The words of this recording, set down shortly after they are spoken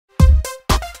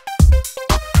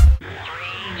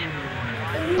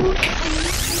My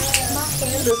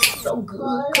hair looks so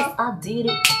good because I did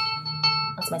it.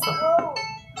 That's myself.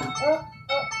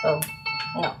 Oh,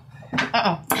 no.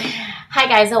 Hi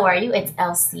guys, how are you? It's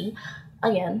LC.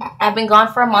 Again, I've been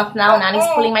gone for a month now. Nani's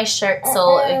pulling my shirt,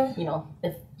 so if, you know,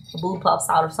 if a boob pops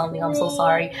out or something, I'm so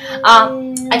sorry.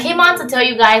 I came on to tell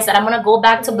you guys that I'm gonna go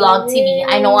back to Blog TV.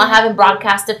 I know I haven't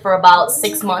broadcasted for about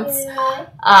 6 months.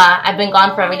 I've been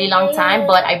gone for a really long time,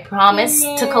 but I promise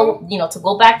to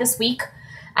go back this week.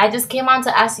 I just came on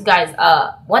to ask you guys,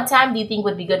 what time do you think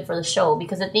would be good for the show?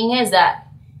 Because the thing is that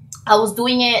I was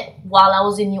doing it while I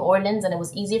was in New Orleans, and it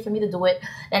was easier for me to do it.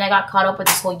 Then I got caught up with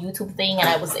this whole YouTube thing, and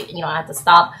I was, I had to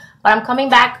stop. But I'm coming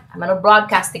back. I'm gonna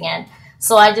broadcast again.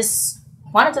 So I just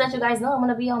wanted to let you guys know I'm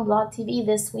gonna be on Blog TV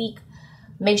this week.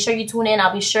 Make sure you tune in.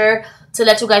 I'll be sure to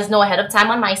let you guys know ahead of time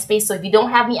on MySpace. So if you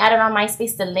don't have me added on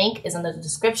MySpace, the link is in the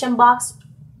description box.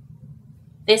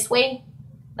 This way,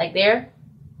 like there,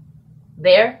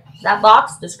 that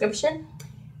box, description.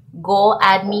 Go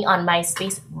add me on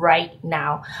MySpace right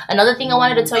now. Another thing I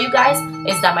wanted to tell you guys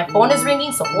is that my phone is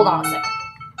ringing, so hold on a second.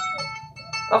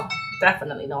 Oh,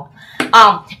 definitely no.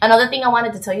 Another thing I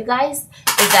wanted to tell you guys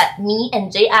is that me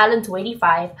and J Allen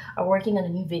 285 are working on a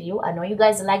new video. I know you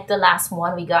guys liked the last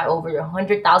one. We got over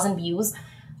 100,000 views,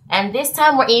 and this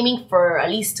time we're aiming for at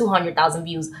least 200,000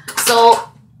 views. So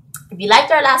if you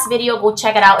liked our last video, go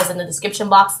check it out. It's in the description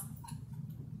box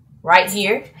right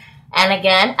here. And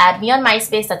again, add me on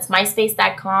MySpace. That's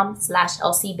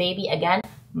myspace.com/LCbabieee. Again,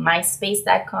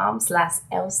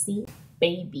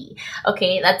 myspace.com/LCbabieee.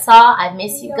 Okay, that's all. I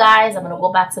miss you guys. I'm going to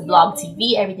go back to Blog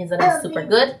TV. Everything's going to be super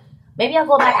good. Maybe I'll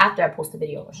go back after I post the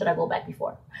video. Or should I go back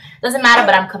before? Doesn't matter,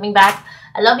 but I'm coming back.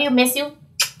 I love you. Miss you.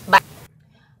 Bye.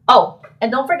 Oh,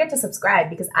 and don't forget to subscribe,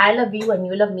 because I love you and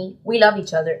you love me. We love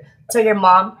each other. Tell your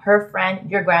mom, her friend,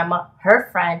 your grandma, her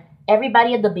friend,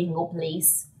 everybody at the bingo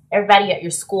place. Everybody at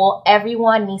your school,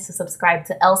 everyone needs to subscribe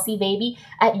to LCbabieee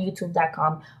at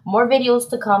youtube.com. More videos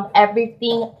to come.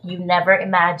 Everything you never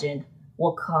imagined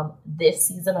will come this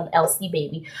season on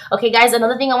LCbabieee. Okay, guys,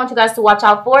 another thing I want you guys to watch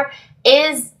out for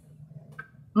is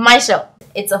my show.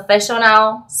 It's official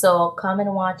now, so come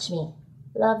and watch me.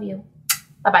 Love you.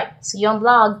 Bye-bye. See you on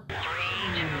Blog.